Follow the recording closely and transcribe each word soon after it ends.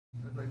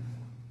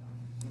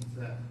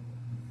that?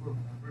 For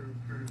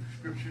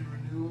prescription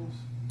renewals?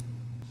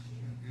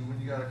 When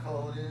you got to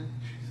call it in,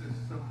 she says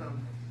sometimes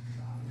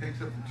it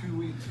takes up to 2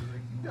 weeks. I'm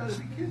like, you got to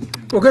be kidding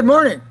me. Well, good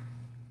morning.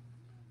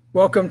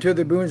 Welcome to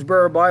the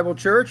Boonesboro Bible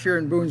Church here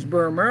in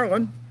Boonesboro,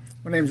 Maryland.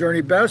 My name is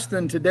Ernie Best,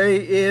 and today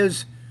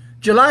is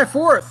July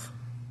 4th,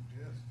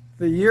 Yes.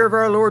 the year of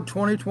our Lord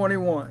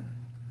 2021.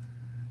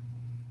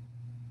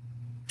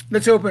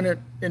 Let's open it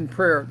in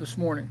prayer this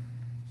morning.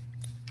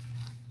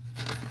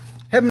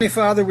 Heavenly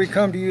Father, we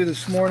come to you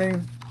this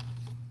morning,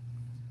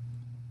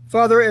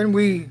 Father, and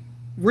we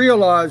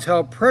realize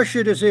how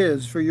precious it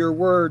is for your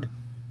word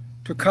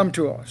to come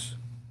to us.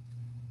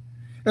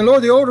 And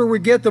Lord, the older we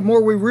get, the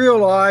more we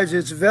realize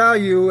its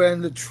value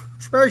and the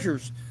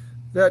treasures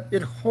that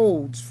it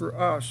holds for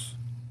us.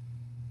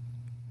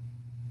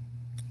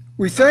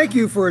 We thank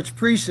you for its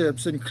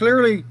precepts, and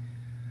clearly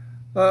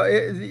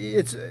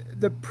it's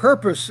the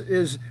purpose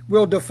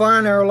will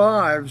define our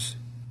lives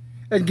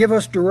and give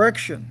us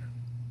direction.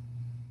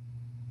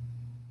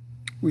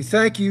 We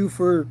thank you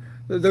for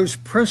those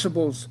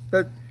principles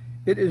that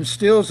it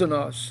instills in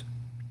us.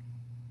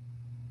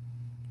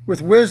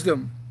 With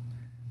wisdom,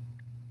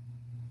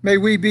 may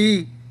we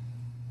be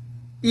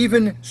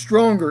even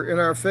stronger in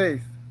our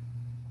faith.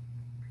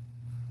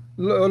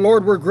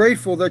 Lord, we're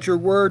grateful that your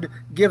word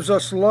gives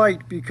us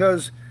light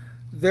because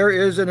there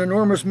is an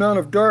enormous amount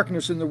of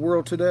darkness in the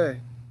world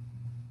today.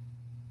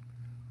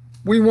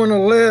 We want to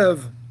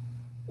live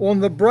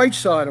on the bright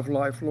side of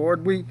life,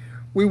 Lord. We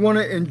want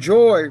to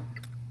enjoy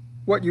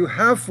what you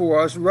have for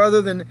us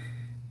rather than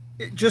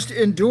just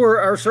endure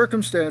our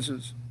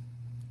circumstances.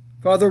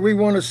 Father, we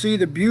want to see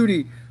the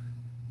beauty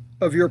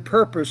of your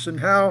purpose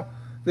and how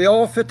they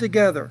all fit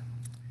together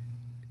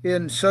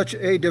in such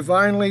a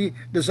divinely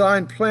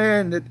designed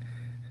plan that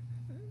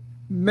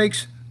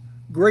makes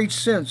great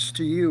sense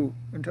to you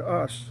and to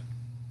us.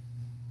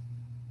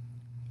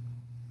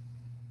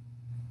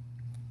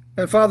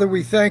 And Father,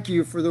 we thank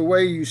you for the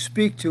way you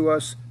speak to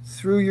us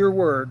through your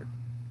word.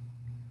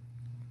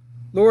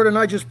 Lord, and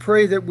I just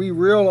pray that we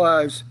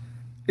realize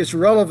its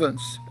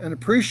relevance and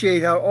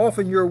appreciate how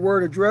often your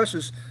word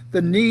addresses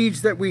the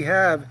needs that we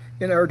have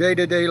in our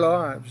day-to-day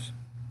lives.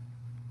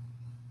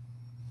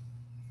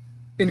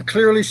 In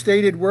clearly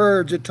stated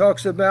words, it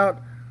talks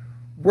about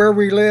where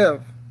we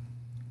live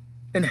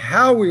and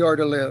how we are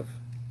to live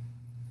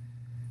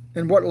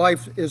and what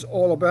life is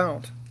all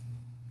about.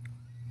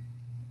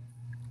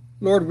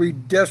 Lord, we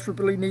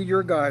desperately need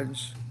your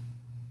guidance.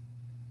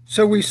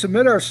 So we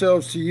submit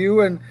ourselves to you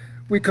and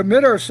we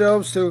commit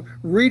ourselves to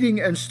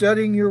reading and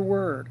studying your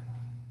word.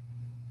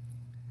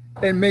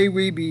 And may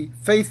we be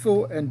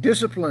faithful and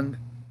disciplined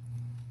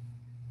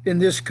in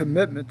this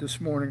commitment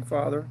this morning,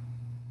 Father.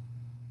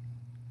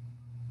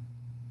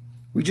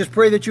 We just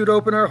pray that you'd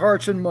open our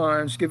hearts and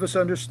minds, give us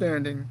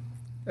understanding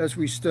as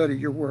we study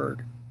your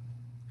word.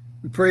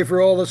 We pray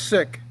for all the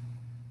sick.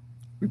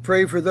 We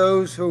pray for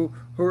those who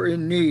are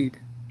in need.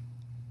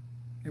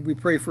 And we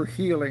pray for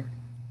healing.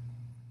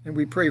 And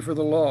we pray for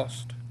the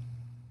lost.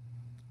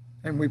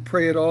 And we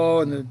pray it all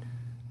in the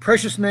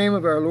precious name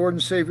of our Lord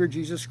and Savior,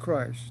 Jesus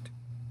Christ.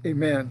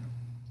 Amen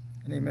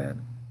and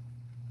amen.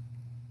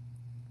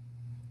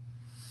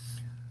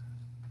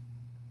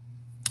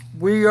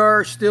 We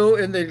are still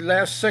in the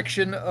last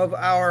section of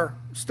our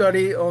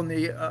study on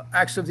the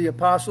Acts of the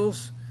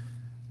Apostles.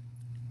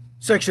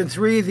 Section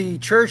 3, the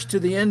church to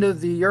the end of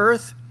the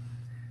earth.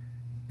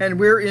 And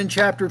we're in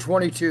chapter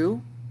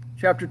 22.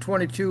 Chapter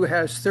 22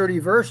 has 30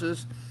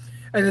 verses.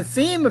 And the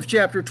theme of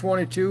chapter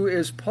 22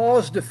 is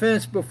Paul's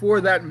defense before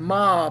that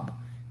mob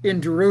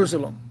in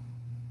Jerusalem.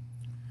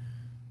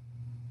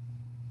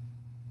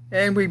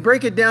 And we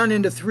break it down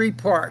into three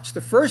parts. The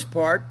first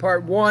part,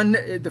 part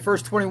 1, the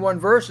first 21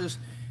 verses,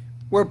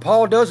 where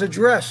Paul does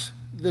address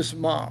this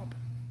mob.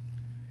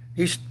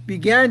 He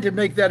began to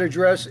make that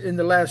address in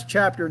the last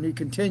chapter, and he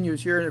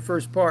continues here in the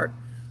first part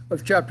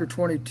of chapter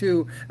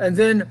 22. And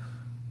then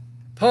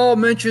Paul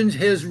mentions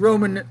his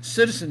Roman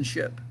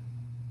citizenship.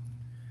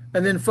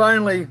 And then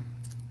finally,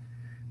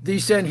 the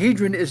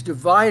Sanhedrin is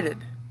divided.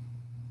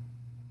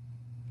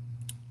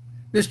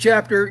 This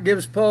chapter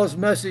gives Paul's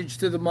message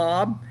to the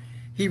mob.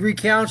 He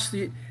recounts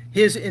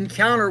his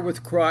encounter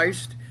with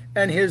Christ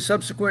and his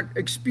subsequent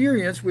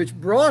experience, which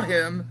brought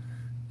him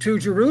to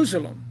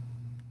Jerusalem.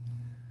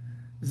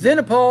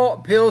 Then Paul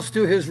appeals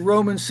to his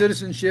Roman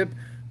citizenship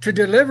to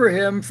deliver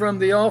him from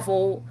the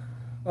awful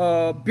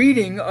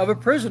beating of a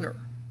prisoner.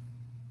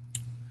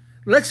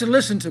 Let's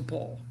listen to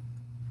Paul.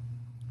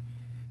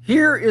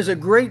 Here is a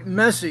great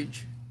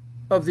message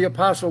of the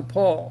Apostle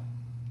Paul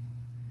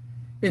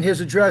in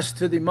his address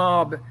to the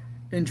mob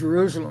in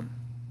Jerusalem.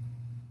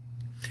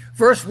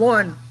 Verse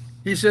 1,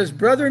 he says,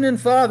 "Brethren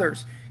and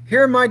fathers,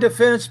 hear my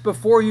defense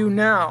before you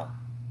now."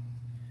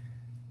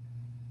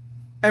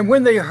 And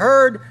when they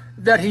heard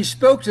that he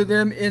spoke to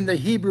them in the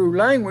Hebrew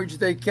language,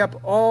 they kept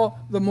all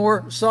the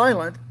more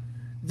silent.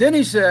 Then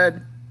he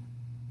said,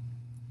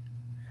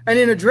 and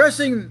in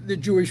addressing the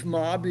Jewish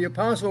mob, the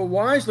apostle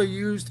wisely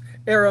used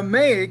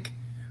Aramaic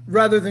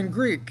rather than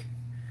Greek.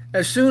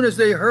 As soon as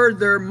they heard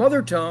their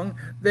mother tongue,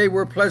 they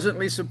were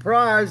pleasantly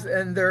surprised,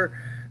 and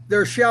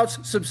their shouts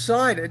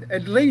subsided,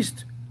 at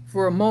least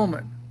for a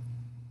moment.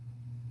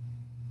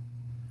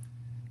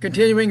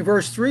 Continuing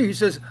verse 3, he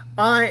says,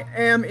 I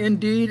am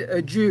indeed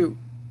a Jew,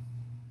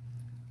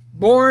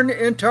 born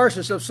in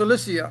Tarsus of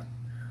Cilicia,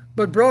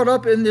 but brought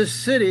up in this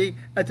city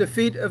at the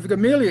feet of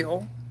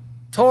Gamaliel,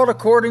 taught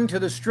according to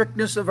the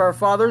strictness of our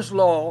father's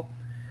law,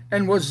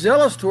 and was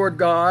zealous toward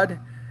God,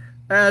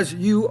 as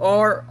you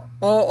all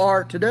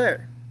are today.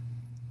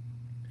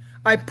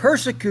 I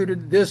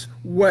persecuted this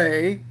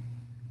way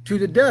to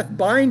the death,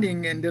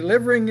 binding and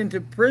delivering into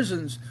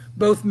prisons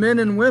both men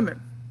and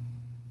women.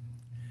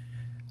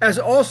 As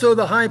also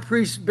the high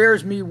priest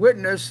bears me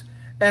witness,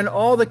 and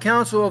all the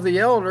council of the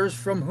elders,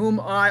 from whom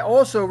I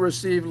also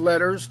received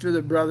letters to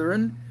the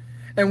brethren,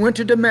 and went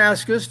to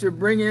Damascus to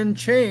bring in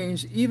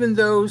chains even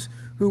those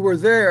who were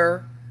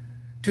there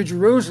to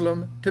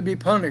Jerusalem to be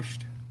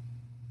punished.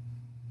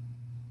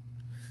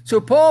 So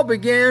Paul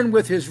began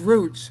with his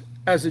roots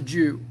as a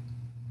Jew.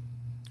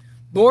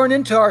 Born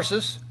in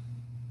Tarsus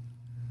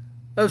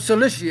of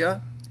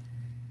Cilicia,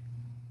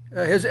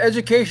 his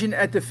education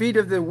at the feet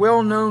of the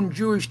well-known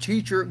Jewish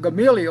teacher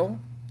Gamaliel,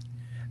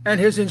 and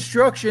his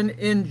instruction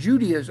in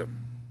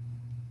Judaism.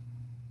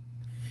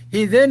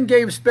 He then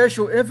gave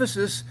special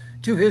emphasis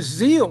to his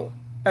zeal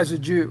as a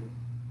Jew.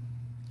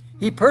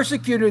 He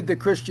persecuted the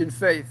Christian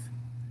faith,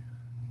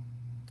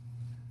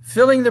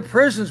 filling the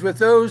prisons with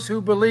those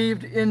who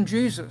believed in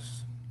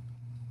Jesus.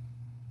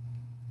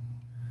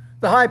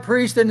 The high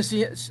priest and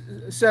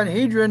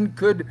Sanhedrin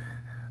could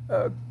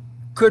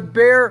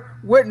bear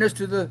witness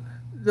to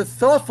the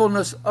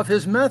thoughtfulness of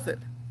his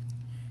method.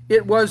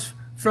 It was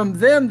from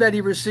them that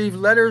he received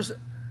letters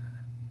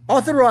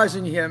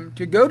authorizing him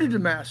to go to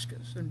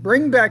Damascus and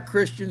bring back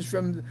Christians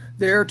from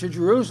there to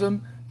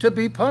Jerusalem to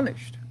be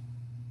punished.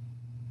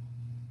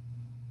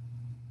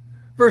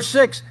 Verse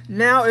 6,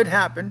 now it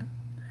happened,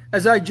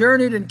 as I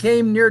journeyed and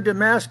came near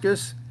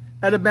Damascus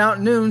at about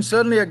noon,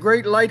 suddenly a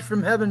great light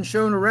from heaven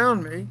shone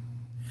around me,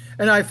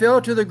 and I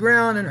fell to the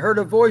ground and heard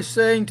a voice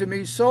saying to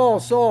me, Saul,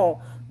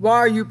 Saul, why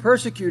are you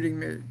persecuting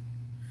me?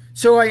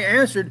 So I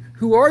answered,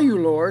 who are you,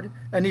 Lord?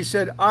 And he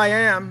said, I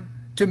am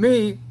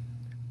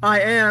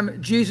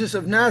Jesus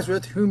of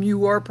Nazareth, whom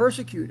you are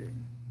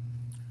persecuting.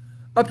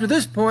 Up to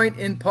this point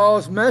in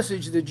Paul's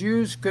message, the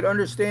Jews could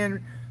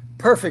understand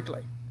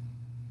perfectly.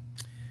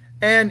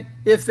 And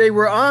if they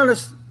were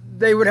honest,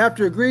 they would have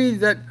to agree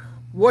that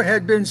what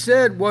had been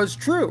said was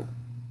true.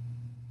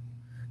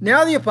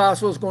 Now the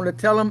apostle is going to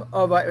tell him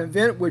of an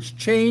event which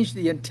changed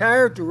the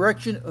entire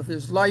direction of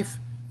his life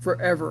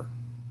forever.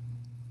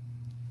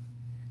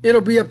 It'll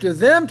be up to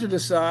them to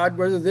decide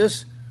whether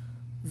this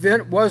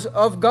event was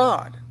of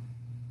God.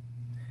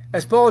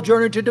 As Paul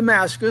journeyed to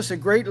Damascus, a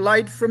great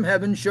light from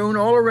heaven shone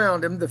all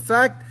around him. The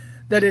fact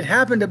that it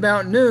happened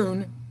about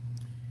noon,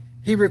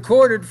 he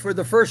recorded for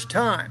the first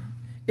time,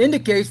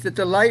 indicates that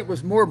the light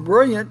was more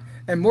brilliant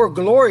and more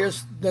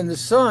glorious than the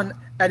sun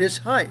at its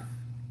height.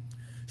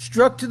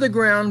 Struck to the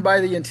ground by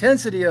the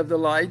intensity of the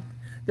light,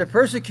 the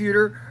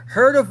persecutor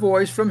heard a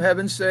voice from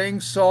heaven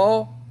saying,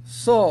 Saul,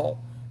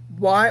 Saul,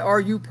 why are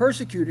you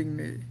persecuting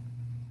me?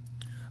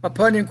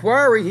 Upon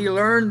inquiry, he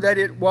learned that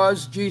it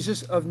was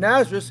Jesus of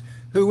Nazareth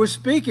who was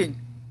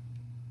speaking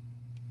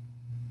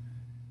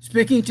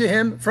to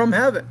him from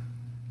heaven.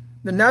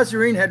 The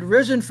Nazarene had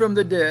risen from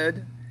the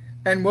dead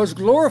and was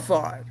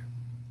glorified.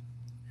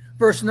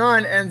 Verse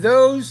 9, and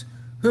those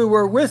who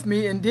were with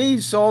me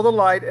indeed saw the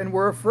light and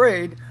were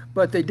afraid,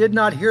 but they did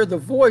not hear the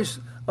voice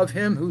of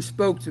him who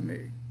spoke to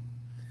me.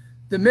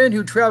 The men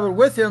who traveled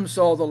with him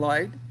saw the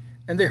light,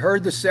 and they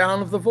heard the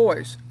sound of the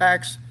voice,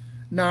 Acts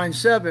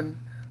 9:7,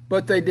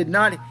 but they did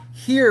not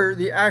hear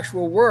the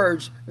actual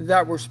words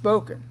that were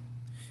spoken.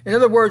 In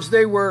other words,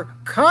 they were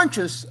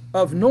conscious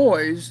of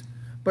noise,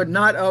 but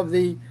not of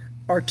the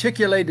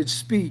articulated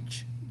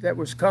speech that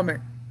was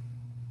coming.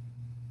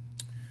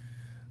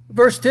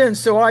 Verse 10,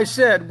 so I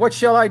said, what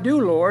shall I do,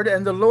 Lord?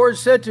 And the Lord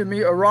said to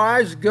me,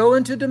 arise, go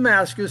into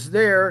Damascus,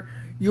 there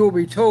you will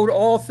be told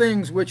all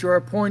things which are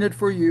appointed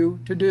for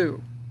you to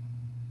do.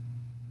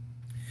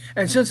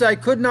 And since I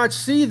could not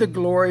see the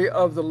glory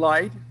of the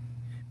light,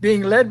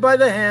 being led by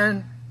the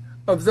hand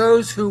of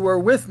those who were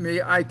with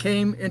me, I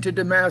came into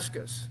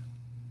Damascus.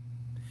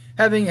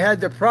 Having had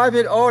the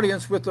private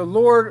audience with the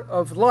Lord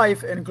of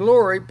life and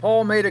glory,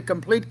 Paul made a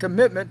complete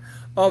commitment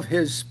of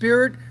his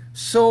spirit,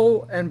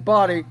 soul, and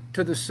body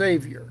to the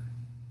Savior.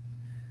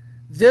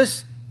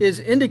 This is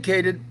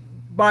indicated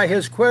by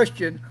his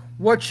question,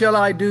 what shall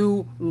I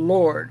do,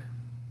 Lord?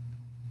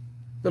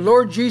 The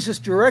Lord Jesus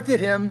directed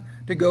him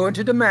to go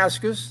into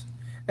Damascus,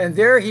 and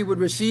there he would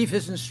receive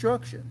his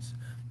instructions.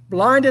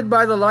 Blinded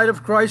by the light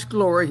of Christ's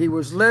glory, he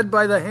was led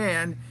by the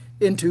hand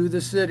into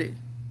the city.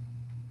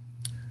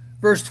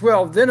 Verse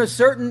 12, then a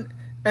certain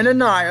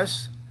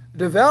Ananias, a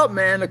devout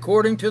man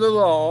according to the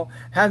law,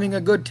 having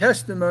a good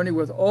testimony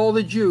with all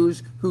the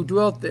Jews who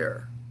dwelt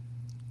there.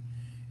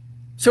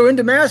 So in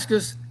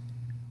Damascus,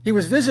 he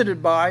was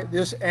visited by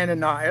this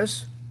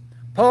Ananias.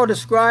 Paul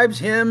describes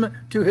him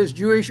to his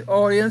Jewish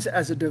audience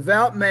as a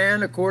devout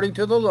man according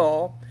to the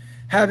law,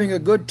 having a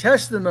good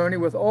testimony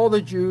with all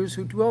the Jews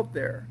who dwelt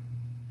there.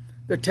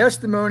 The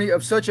testimony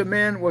of such a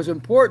man was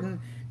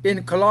important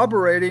in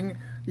corroborating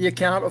the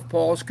account of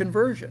Paul's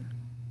conversion.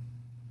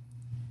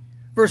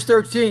 Verse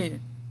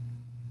 13,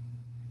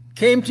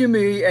 came to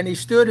me, and he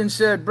stood and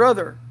said,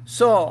 Brother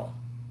Saul,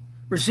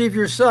 receive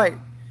your sight.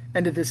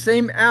 And at the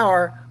same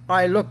hour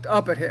I looked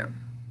up at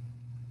him.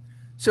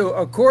 So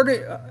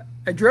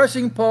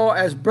addressing Paul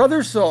as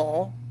Brother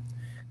Saul,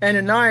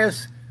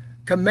 Ananias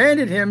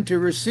commanded him to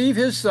receive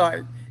his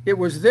sight. It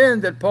was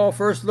then that Paul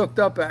first looked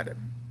up at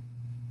him.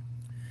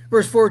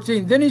 Verse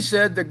 14, then he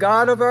said, the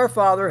God of our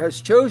Father has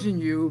chosen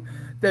you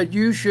that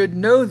you should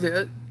know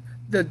that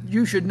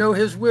you should know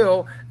his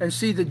will and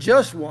see the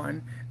just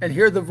one and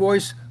hear the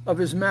voice of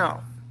his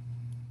mouth.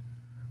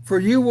 For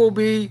you will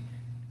be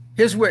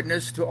his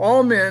witness to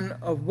all men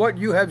of what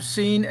you have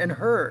seen and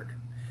heard.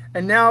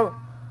 And now,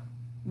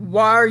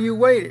 why are you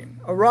waiting?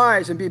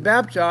 Arise and be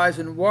baptized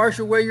and wash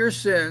away your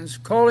sins,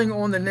 calling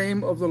on the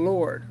name of the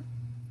Lord.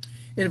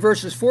 In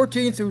verses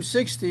 14 through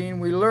 16,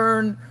 we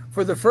learn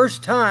for the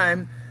first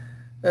time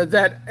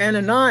that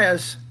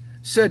Ananias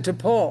said to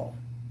Paul,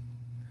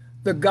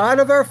 the God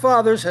of our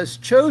fathers has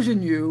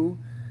chosen you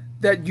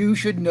that you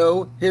should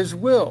know his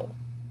will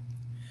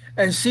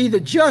and see the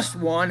just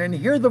one and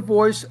hear the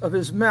voice of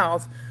his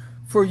mouth,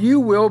 for you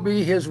will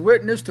be his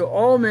witness to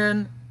all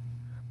men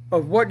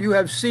of what you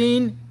have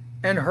seen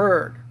and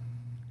heard.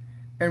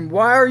 And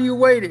why are you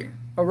waiting?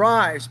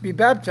 Arise, be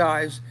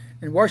baptized,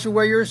 and wash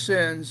away your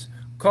sins,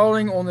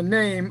 calling on the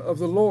name of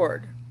the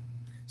Lord.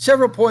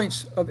 Several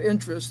points of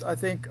interest, I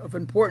think, of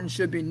importance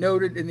should be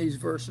noted in these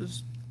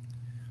verses.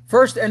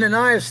 First,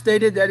 Ananias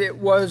stated that it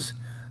was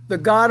the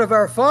God of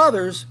our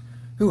fathers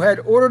who had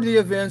ordered the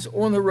events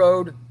on the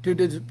road to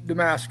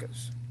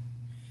Damascus.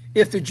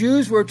 If the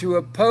Jews were to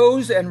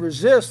oppose and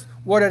resist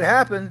what had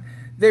happened,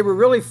 they were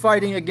really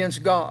fighting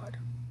against God.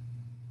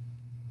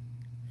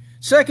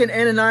 Second,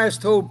 Ananias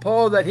told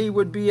Paul that he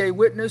would be a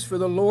witness for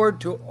the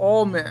Lord to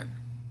all men.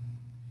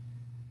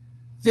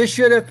 This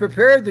should have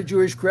prepared the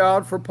Jewish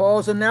crowd for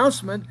Paul's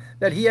announcement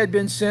that he had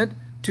been sent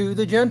to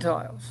the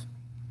Gentiles.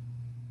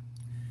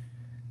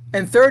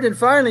 And third and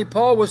finally,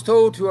 Paul was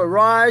told to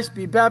arise,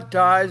 be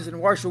baptized,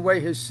 and wash away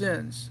his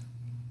sins.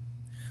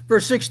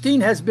 Verse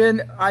 16 has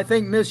been, I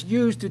think,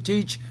 misused to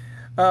teach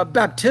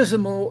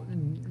baptismal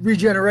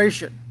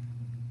regeneration.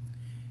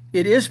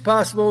 It is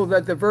possible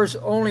that the verse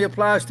only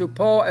applies to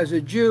Paul as a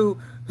Jew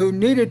who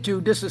needed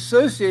to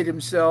disassociate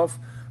himself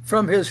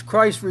from his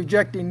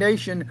Christ-rejecting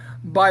nation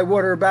by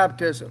water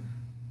baptism.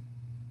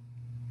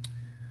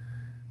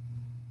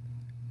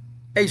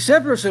 A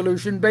simpler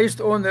solution based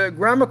on the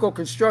grammatical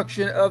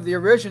construction of the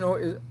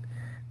original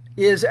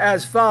is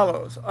as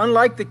follows.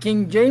 Unlike the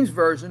King James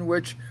Version,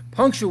 which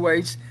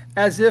punctuates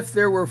as if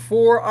there were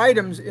 4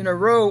 items in a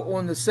row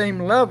on the same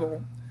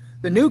level,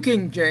 the New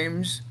King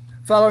James,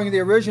 following the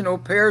original,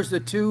 pairs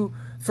the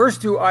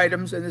first two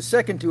items and the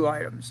second 2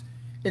 items.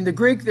 In the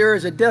Greek, there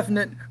is a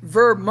definite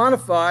verb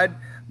modified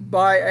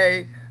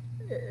by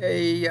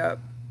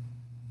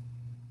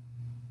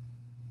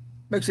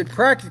makes it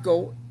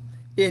practical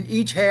in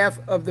each half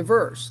of the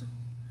verse.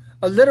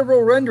 A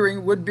literal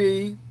rendering would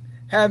be,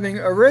 having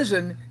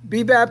arisen,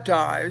 be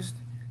baptized,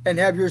 and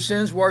have your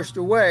sins washed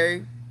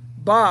away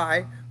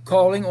by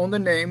calling on the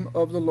name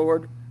of the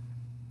Lord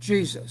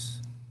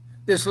Jesus.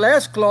 This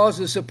last clause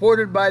is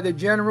supported by the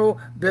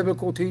general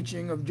biblical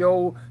teaching of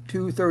Joel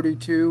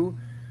 2:32,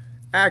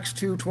 Acts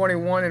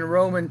 2:21, and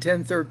Romans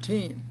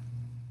 10:13.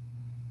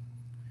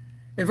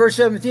 In verse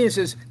 17 it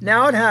says,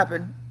 now it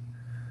happened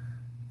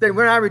that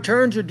when I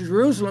returned to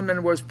Jerusalem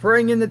and was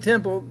praying in the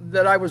temple,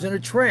 that I was in a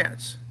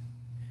trance,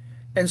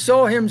 and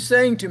saw him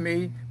saying to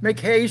me, make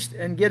haste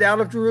and get out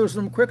of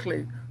Jerusalem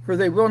quickly, for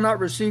they will not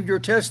receive your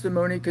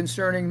testimony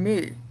concerning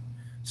me.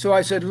 So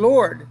I said,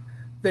 Lord,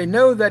 they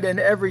know that in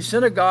every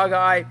synagogue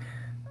I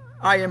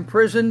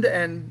imprisoned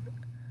and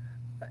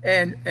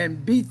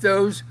beat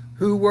those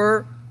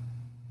who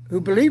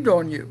believed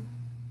on you.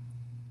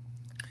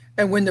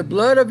 And when the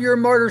blood of your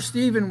martyr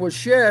Stephen was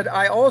shed,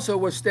 I also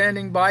was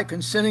standing by,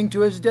 consenting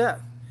to his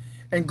death,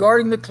 and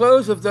guarding the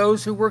clothes of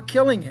those who were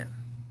killing him.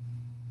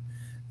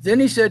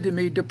 Then he said to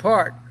me,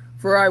 depart,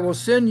 for I will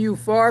send you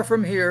far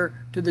from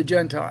here to the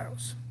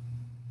Gentiles.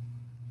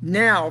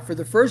 Now, for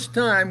the first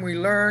time, we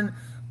learn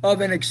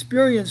of an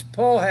experience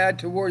Paul had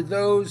toward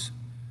those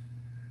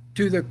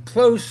to the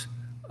close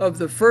of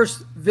the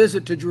first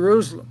visit to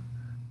Jerusalem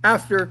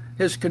after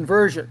his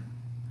conversion.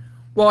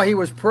 While he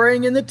was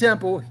praying in the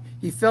temple,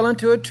 he fell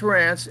into a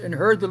trance and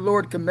heard the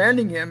Lord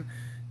commanding him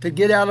to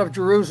get out of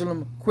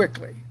Jerusalem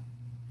quickly,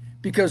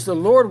 because the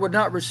Lord would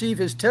not receive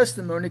his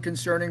testimony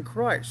concerning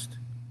Christ.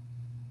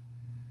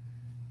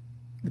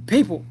 The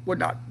people would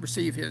not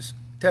receive his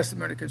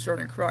testimony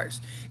concerning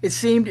Christ. It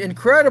seemed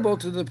incredible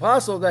to the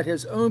apostle that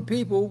his own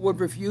people would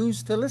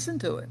refuse to listen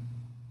to him.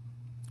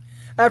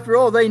 After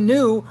all, they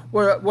knew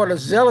what a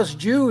zealous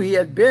Jew he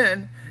had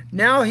been.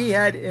 Now he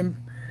had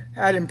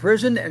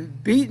imprisoned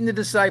and beaten the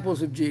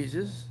disciples of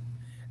Jesus,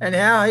 and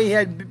how he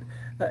had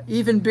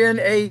even been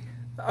an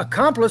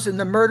accomplice in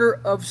the murder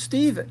of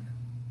Stephen.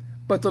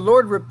 But the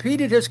Lord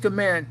repeated his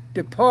command,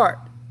 "Depart,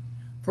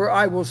 for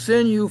I will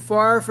send you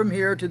far from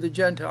here to the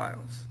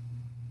Gentiles."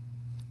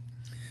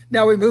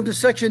 Now we move to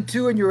section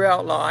 2 in your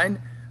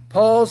outline,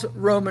 Paul's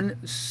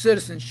Roman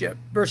citizenship,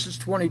 verses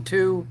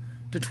 22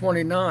 to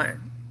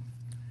 29.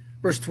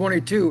 Verse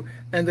 22,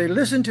 "And they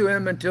listened to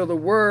him until the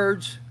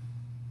words,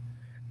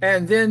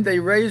 and then they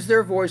raised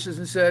their voices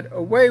and said,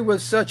 'Away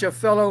with such a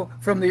fellow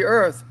from the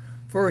earth,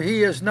 for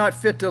he is not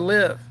fit to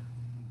live.'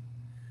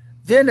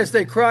 Then as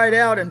they cried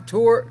out and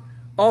tore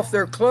off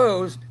their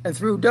clothes and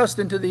threw dust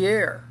into the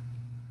air."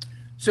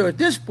 So at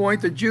this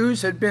point, the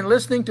Jews had been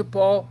listening to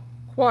Paul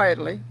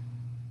quietly,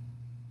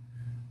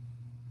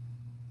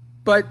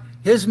 but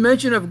his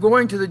mention of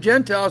going to the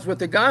Gentiles with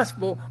the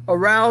gospel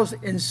aroused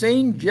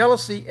insane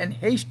jealousy and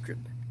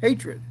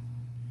hatred.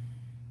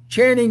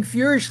 Chanting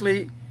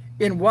furiously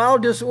in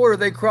wild disorder,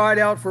 they cried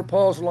out for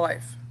Paul's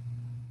life.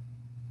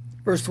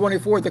 Verse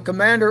 24, "The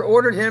commander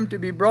ordered him to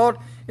be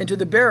brought into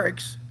the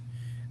barracks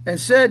and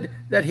said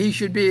that he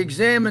should be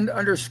examined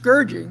under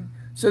scourging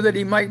so that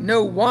he might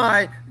know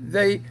why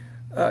they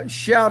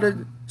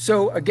shouted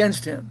so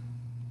against him.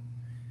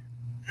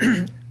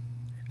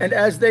 And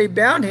as they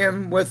bound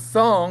him with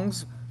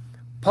thongs,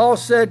 Paul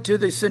said to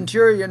the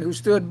centurion who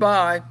stood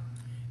by,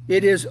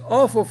 'It is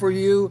awful for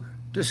you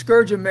to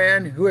scourge a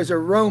man who is a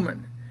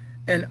Roman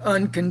and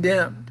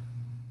uncondemned.'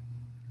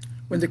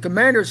 When the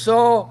commander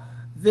saw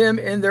them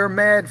in their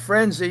mad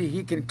frenzy,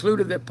 he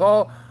concluded that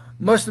Paul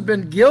must have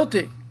been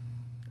guilty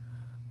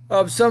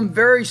of some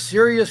very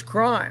serious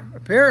crime.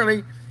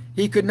 Apparently,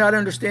 he could not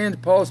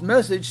understand Paul's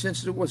message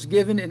since it was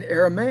given in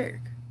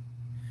Aramaic.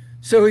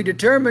 So he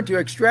determined to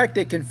extract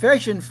a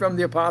confession from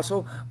the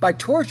apostle by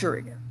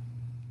torturing him.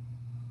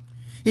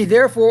 He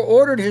therefore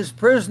ordered his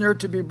prisoner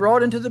to be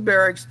brought into the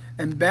barracks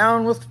and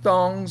bound with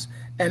thongs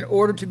and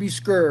ordered to be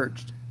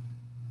scourged.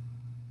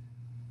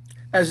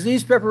 As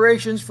these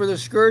preparations for the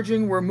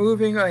scourging were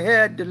moving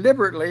ahead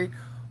deliberately,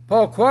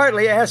 Paul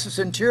quietly asked the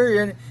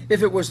centurion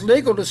if it was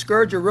legal to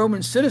scourge a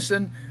Roman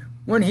citizen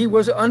when he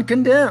was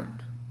uncondemned.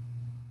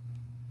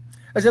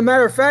 As a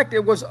matter of fact,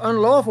 it was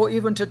unlawful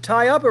even to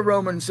tie up a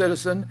Roman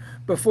citizen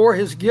before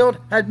his guilt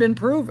had been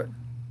proven.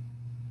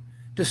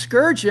 To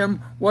scourge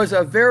him was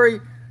a very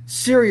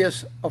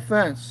serious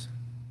offense.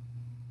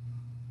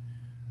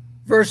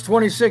 Verse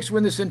 26,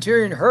 when the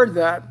centurion heard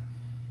that,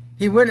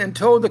 he went and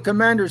told the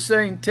commander,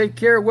 saying, "Take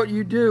care what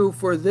you do,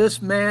 for this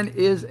man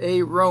is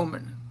a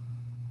Roman."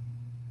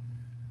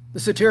 The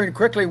centurion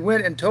quickly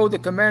went and told the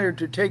commander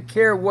to take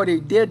care what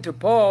he did to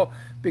Paul,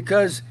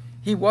 because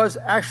he was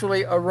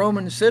actually a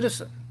Roman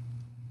citizen.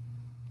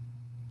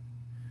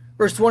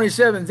 Verse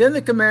 27, then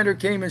the commander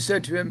came and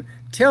said to him,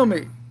 "Tell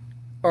me,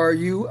 are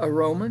you a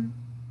Roman?"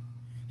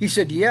 He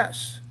said,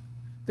 "Yes."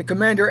 The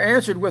commander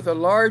answered, "With a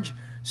large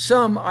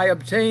sum I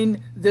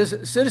obtained this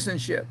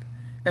citizenship."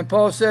 And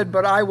Paul said,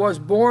 "But I was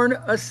born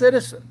a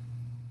citizen."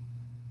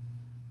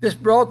 This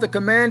brought the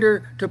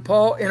commander to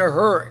Paul in a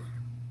hurry.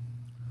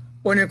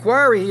 On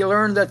inquiry, he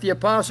learned that the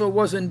apostle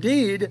was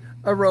indeed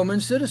a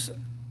Roman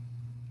citizen.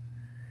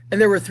 And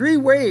there were 3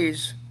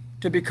 ways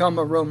to become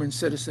a Roman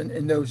citizen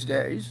in those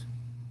days.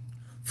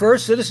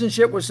 First,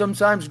 citizenship was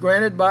sometimes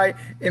granted by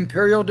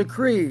imperial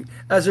decree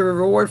as a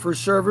reward for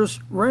service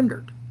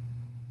rendered.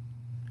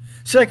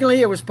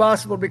 Secondly, it was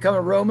possible to become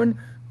a Roman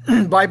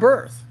by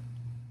birth.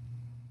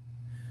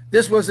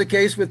 This was the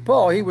case with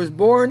Paul. He was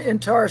born in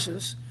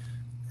Tarsus,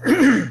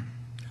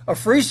 a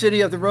free city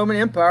of the Roman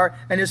Empire,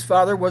 and his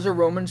father was a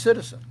Roman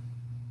citizen.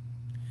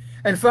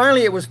 And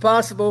finally, it was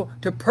possible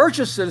to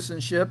purchase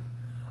citizenship,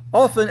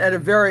 often at a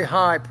very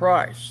high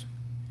price.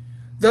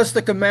 Thus,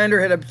 the commander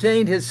had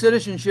obtained his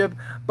citizenship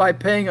by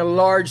paying a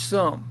large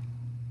sum.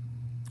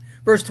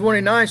 Verse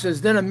 29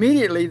 says, "Then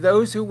immediately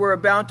those who were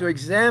about to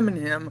examine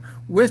him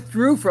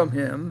withdrew from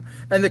him,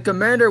 and the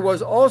commander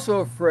was also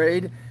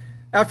afraid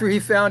after he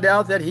found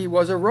out that he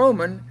was a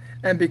Roman,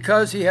 and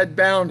because he had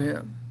bound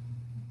him."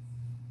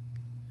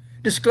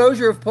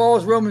 Disclosure of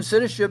Paul's Roman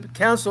citizenship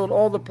canceled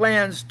all the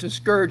plans to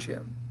scourge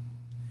him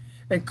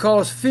and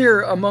caused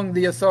fear among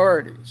the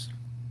authorities.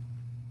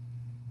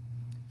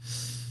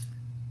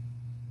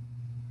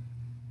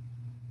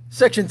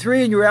 Section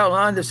 3 in your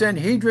outline, the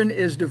Sanhedrin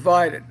is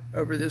divided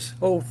over this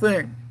whole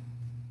thing.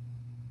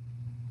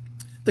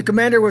 The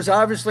commander was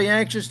obviously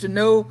anxious to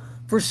know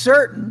for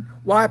certain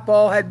why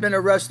Paul had been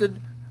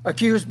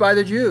accused by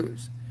the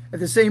Jews. At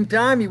the same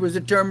time, he was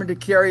determined to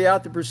carry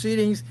out the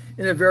proceedings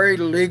in a very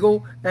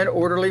legal and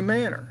orderly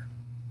manner.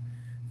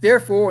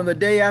 Therefore, on the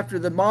day after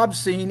the mob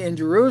scene in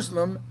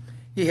Jerusalem,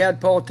 he had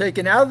Paul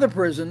taken out of the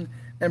prison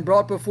and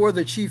brought before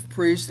the chief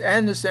priest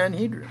and the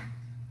Sanhedrin.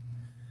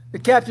 The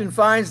captain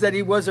finds that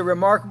he was a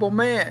remarkable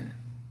man.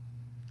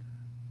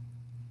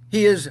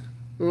 He is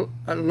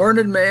a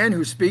learned man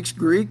who speaks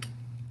Greek.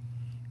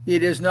 He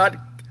is not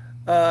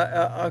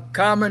a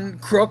common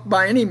crook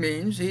by any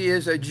means. He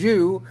is a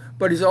Jew,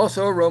 but he's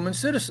also a Roman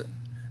citizen.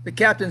 The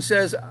captain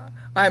says,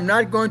 "I am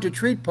not going to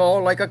treat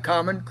Paul like a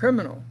common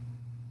criminal."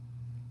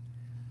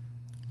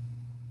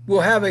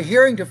 will have a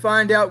hearing to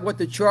find out what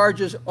the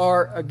charges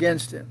are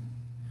against him.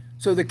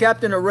 So the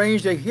captain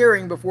arranged a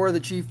hearing before the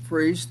chief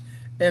priest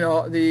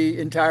and the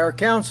entire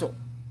council.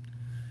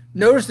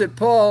 Notice that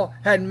Paul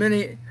had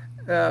many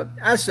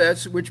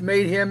assets which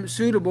made him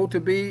suitable to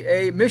be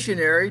a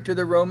missionary to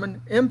the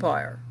Roman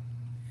Empire.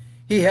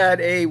 He had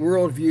a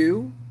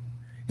worldview,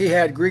 he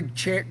had Greek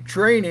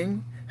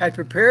training, had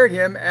prepared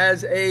him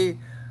as a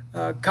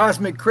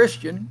cosmic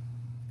Christian.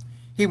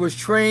 He was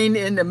trained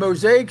in the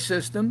Mosaic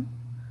system,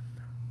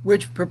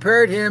 which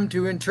prepared him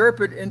to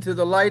interpret into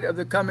the light of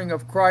the coming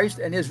of Christ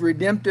and his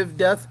redemptive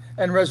death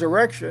and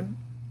resurrection.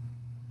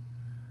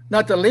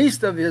 Not the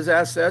least of his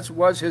assets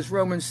was his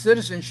Roman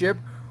citizenship,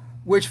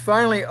 which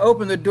finally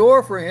opened the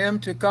door for him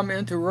to come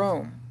into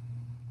Rome.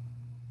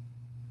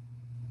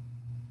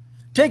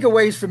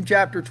 Takeaways from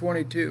chapter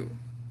 22.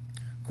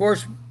 Of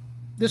course,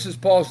 this is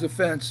Paul's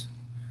defense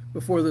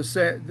before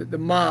the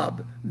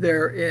mob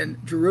there in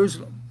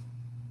Jerusalem.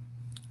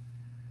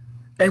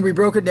 And we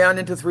broke it down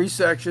into 3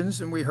 sections,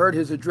 and we heard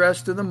his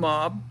address to the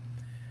mob,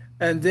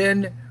 and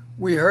then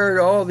we heard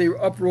all the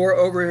uproar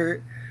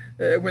over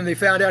when they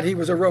found out he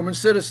was a Roman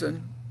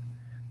citizen,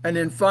 and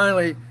then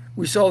finally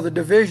we saw the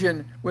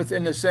division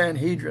within the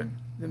Sanhedrin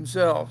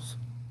themselves.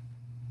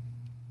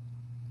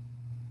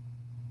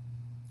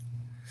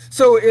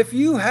 So if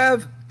you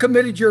have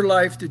committed your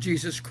life to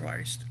Jesus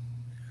Christ,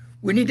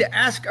 we need to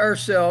ask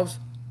ourselves,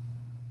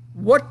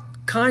 what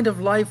kind of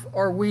life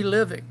are we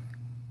living?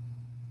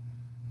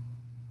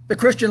 The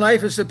Christian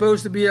life is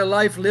supposed to be a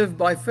life lived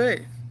by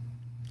faith.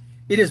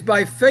 It is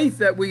by faith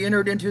that we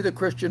entered into the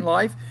Christian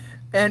life,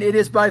 and it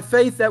is by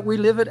faith that we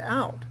live it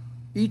out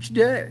each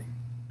day.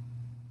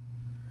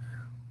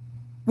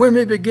 When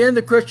we begin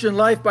the Christian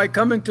life by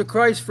coming to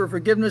Christ for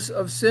forgiveness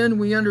of sin,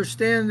 we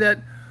understand that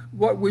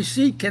what we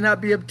seek cannot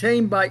be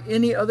obtained by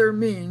any other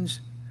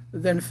means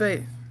than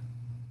faith.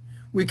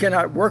 We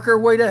cannot work our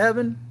way to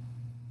heaven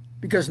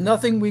because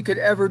nothing we could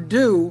ever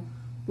do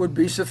would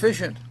be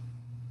sufficient.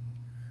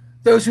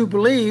 Those who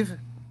believe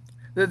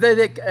that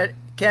they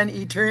can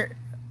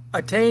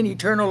attain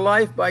eternal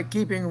life by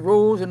keeping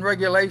rules and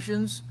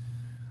regulations,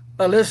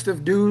 a list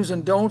of do's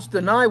and don'ts,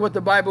 deny what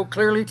the Bible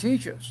clearly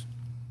teaches.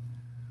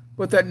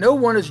 But that no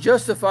one is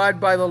justified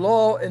by the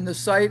law in the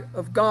sight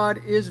of God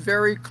is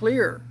very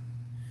clear,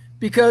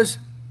 because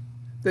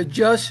the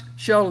just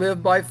shall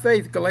live by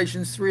faith,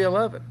 Galatians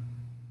 3:11.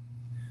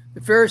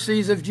 The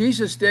Pharisees of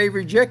Jesus' day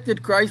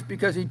rejected Christ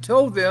because he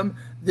told them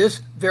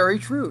this very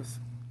truth,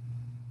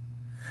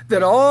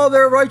 that all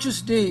their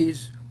righteous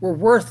deeds were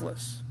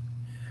worthless,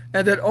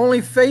 and that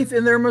only faith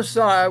in their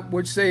Messiah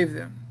would save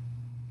them.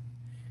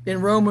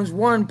 In Romans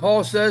 1,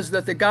 Paul says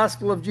that the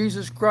gospel of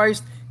Jesus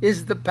Christ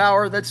is the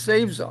power that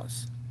saves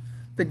us.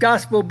 The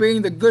gospel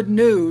being the good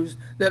news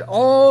that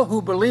all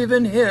who believe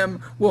in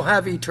him will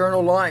have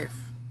eternal life.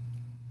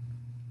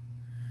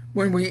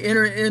 When we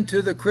enter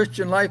into the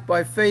Christian life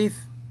by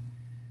faith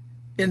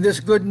in this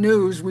good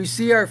news, we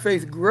see our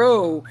faith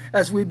grow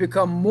as we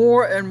become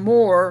more and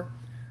more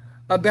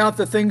about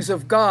the things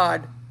of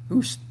God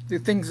who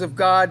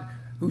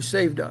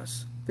saved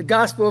us. The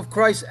gospel of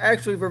Christ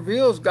actually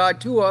reveals God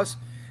to us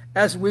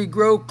as we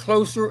grow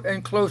closer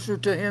and closer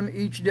to him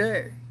each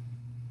day.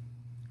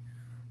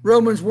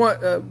 Romans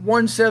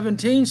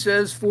 1:17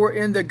 says, "For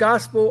in the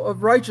gospel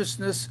of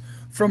righteousness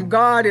from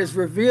God is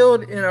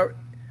revealed in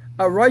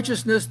a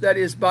righteousness that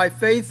is by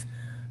faith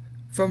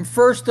from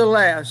first to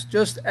last,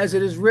 just as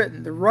it is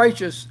written, the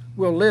righteous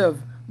will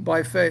live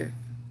by faith."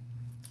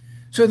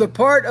 So the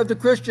part of the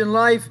Christian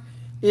life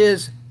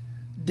is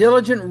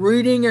diligent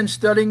reading and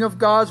studying of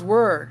God's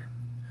word,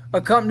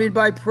 accompanied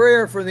by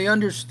prayer for the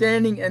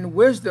understanding and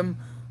wisdom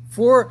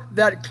for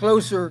that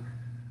closer,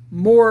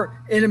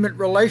 more intimate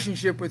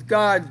relationship with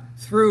God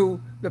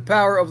through the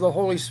power of the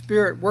Holy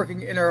Spirit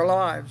working in our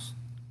lives.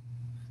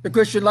 The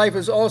Christian life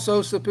is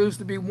also supposed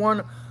to be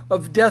one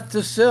of death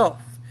to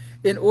self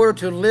in order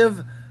to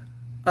live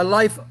a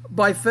life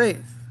by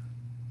faith.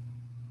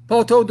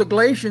 Paul told the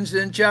Galatians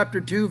in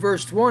chapter 2,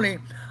 verse 20,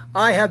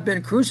 "I have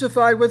been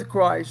crucified with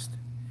Christ,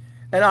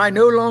 and I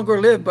no longer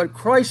live, but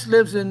Christ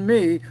lives in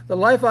me. The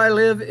life I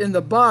live in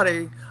the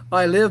body,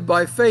 I live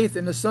by faith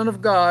in the Son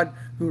of God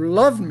who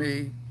loved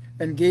me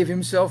and gave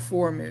himself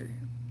for me."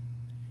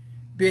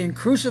 Being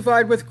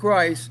crucified with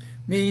Christ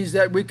means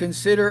that we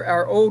consider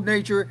our old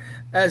nature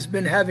as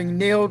been having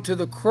nailed to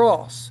the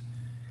cross,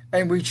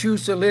 and we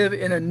choose to live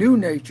in a new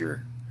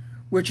nature,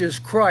 which is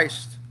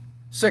Christ.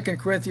 2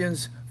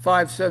 Corinthians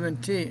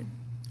 5:17.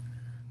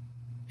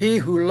 He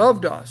who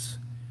loved us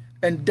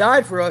and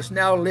died for us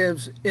now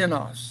lives in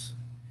us,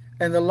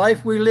 and the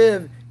life we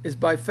live is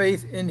by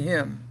faith in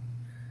him.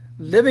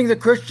 Living the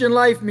Christian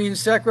life means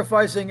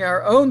sacrificing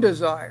our own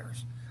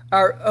desires,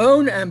 our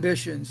own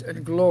ambitions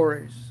and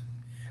glories,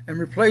 and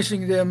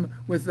replacing them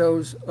with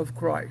those of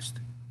Christ.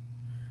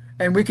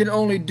 And we can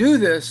only do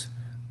this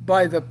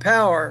by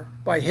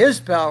his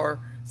power,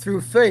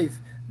 through faith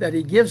that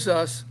he gives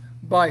us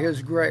by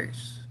his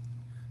grace.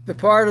 The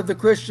part of the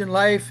Christian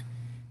life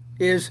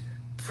is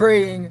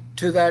praying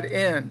to that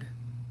end.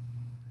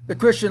 The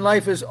Christian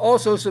life is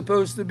also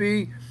supposed to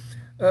be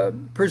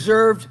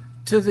preserved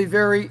to the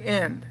very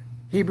end.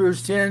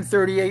 Hebrews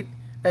 10:38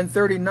 and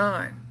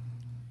 39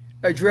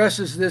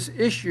 addresses this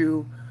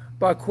issue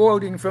by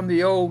quoting from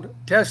the Old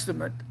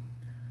Testament,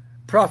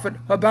 prophet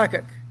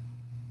Habakkuk.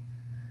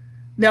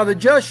 Now the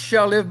just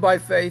shall live by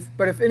faith,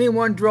 but if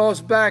anyone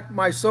draws back,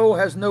 my soul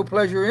has no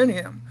pleasure in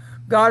him.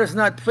 God is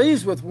not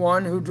pleased with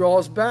one who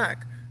draws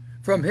back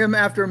from him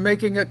after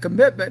making a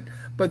commitment,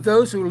 but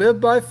those who live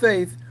by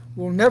faith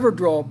will never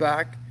draw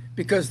back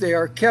because they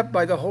are kept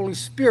by the Holy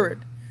Spirit,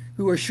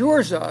 who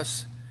assures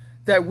us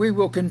that we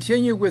will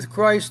continue with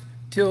Christ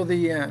till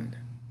the end.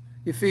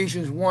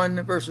 Ephesians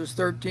 1 verses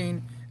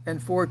 13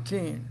 and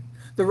 14.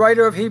 The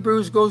writer of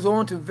Hebrews goes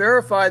on to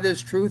verify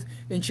this truth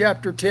in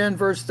chapter 10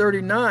 verse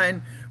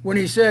 39 when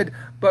he said,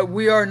 "But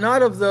we are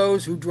not of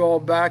those who draw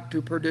back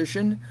to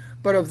perdition,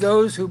 but of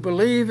those who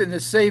believe in the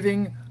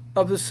saving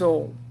of the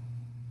soul."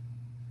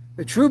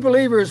 The true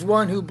believer is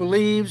one who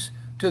believes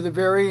to the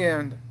very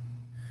end.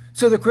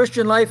 So the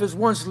Christian life is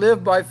once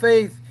lived by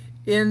faith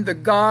in the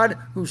God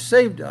who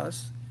saved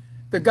us,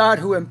 the God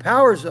who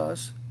empowers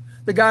us,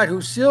 the God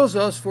who seals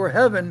us for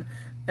heaven,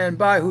 and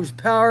by whose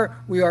power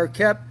we are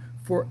kept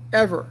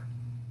forever.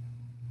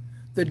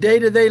 The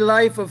day-to-day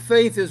life of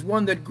faith is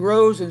one that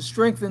grows and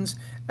strengthens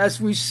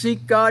as we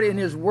seek God in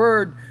His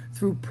Word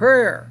through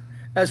prayer,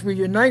 as we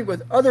unite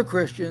with other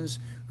Christians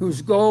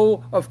whose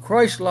goal of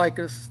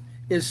Christ-likeness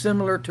is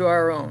similar to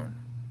our own.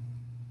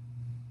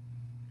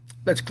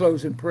 Let's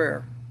close in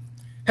prayer.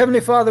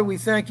 Heavenly Father, we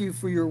thank you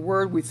for your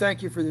word. We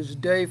thank you for this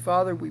day,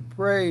 Father. We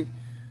pray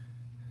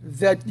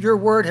that your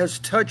word has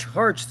touched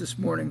hearts this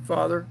morning,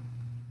 Father.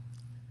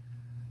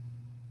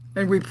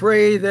 And we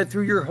pray that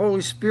through your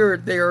Holy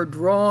Spirit they are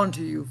drawn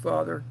to you,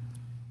 Father.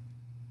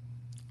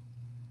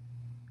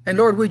 And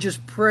Lord, we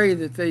just pray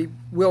that they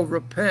will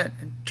repent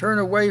and turn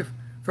away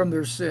from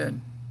their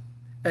sin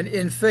and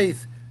in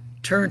faith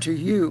turn to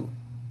you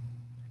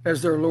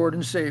as their Lord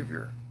and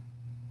Savior.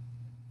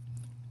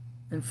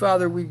 And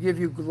Father, we give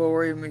you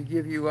glory and we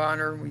give you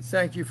honor and we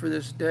thank you for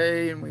this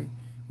day, and we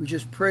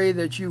just pray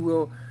that you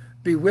will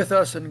be with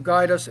us and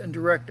guide us and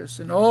direct us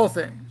in all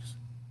things.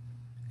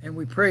 And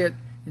we pray it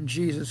in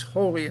Jesus'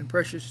 holy and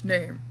precious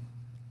name.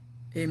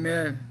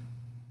 Amen.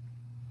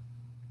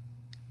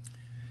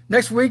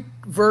 Next week,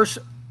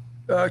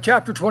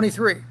 chapter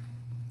 23,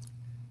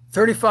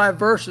 35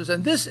 verses.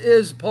 And this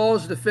is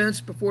Paul's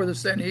defense before the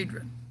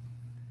Sanhedrin.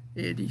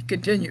 He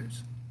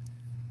continues.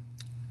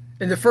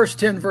 In the first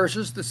 10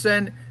 verses,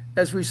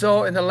 as we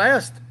saw in the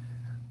last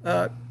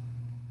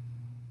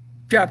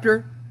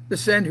chapter, the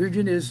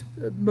Sanhedrin is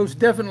most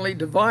definitely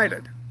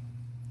divided.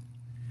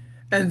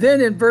 And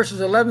then in verses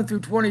 11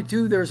 through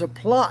 22, there's a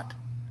plot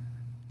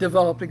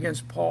developed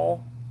against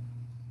Paul.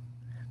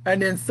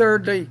 And then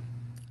thirdly,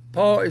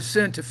 Paul is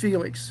sent to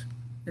Felix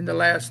in the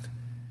last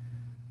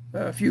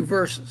few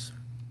verses.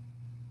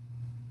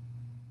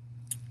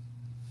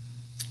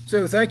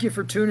 So thank you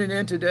for tuning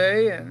in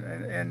today,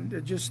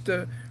 and just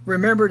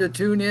remember to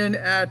tune in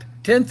at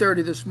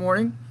 10:30 this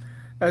morning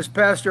as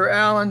Pastor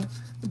Allen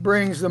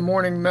brings the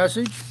morning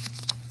message.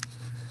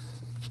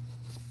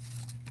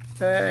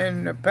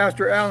 And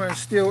Pastor Allen is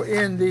still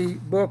in the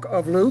book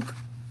of Luke,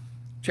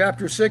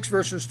 chapter 6,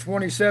 verses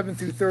 27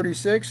 through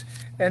 36,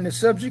 and the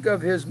subject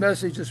of his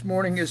message this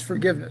morning is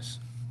forgiveness.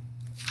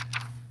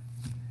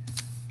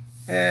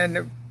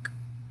 And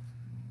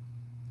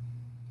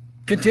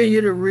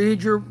continue to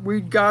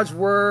read God's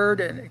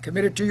word and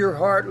commit it to your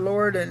heart,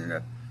 Lord.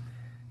 And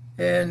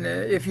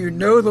if you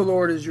know the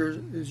Lord is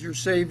your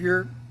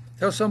Savior,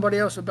 tell somebody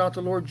else about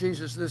the Lord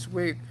Jesus this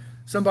week.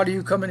 Somebody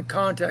you come in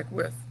contact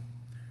with,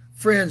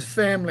 friends,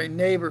 family,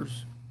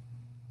 neighbors,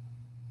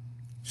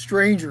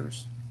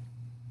 strangers,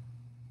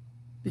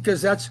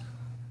 because that's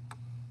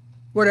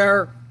what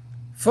our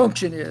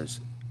function is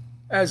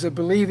as a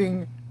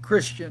believing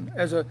Christian,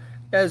 as a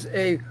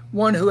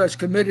one who has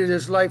committed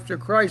his life to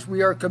Christ.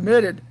 We are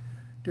committed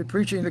to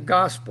preaching the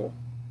gospel.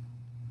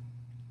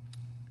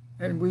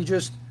 And we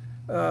just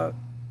I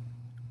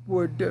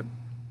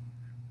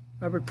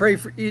would pray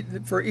for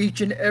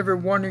each and every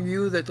one of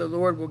you that the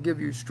Lord will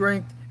give you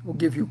strength, will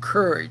give you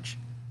courage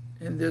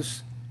in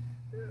this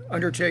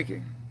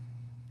undertaking.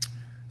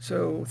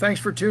 So thanks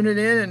for tuning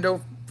in, and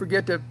don't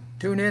forget to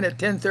tune in at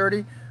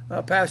 10:30,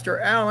 Pastor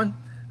Allen,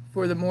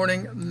 for the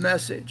morning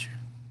message.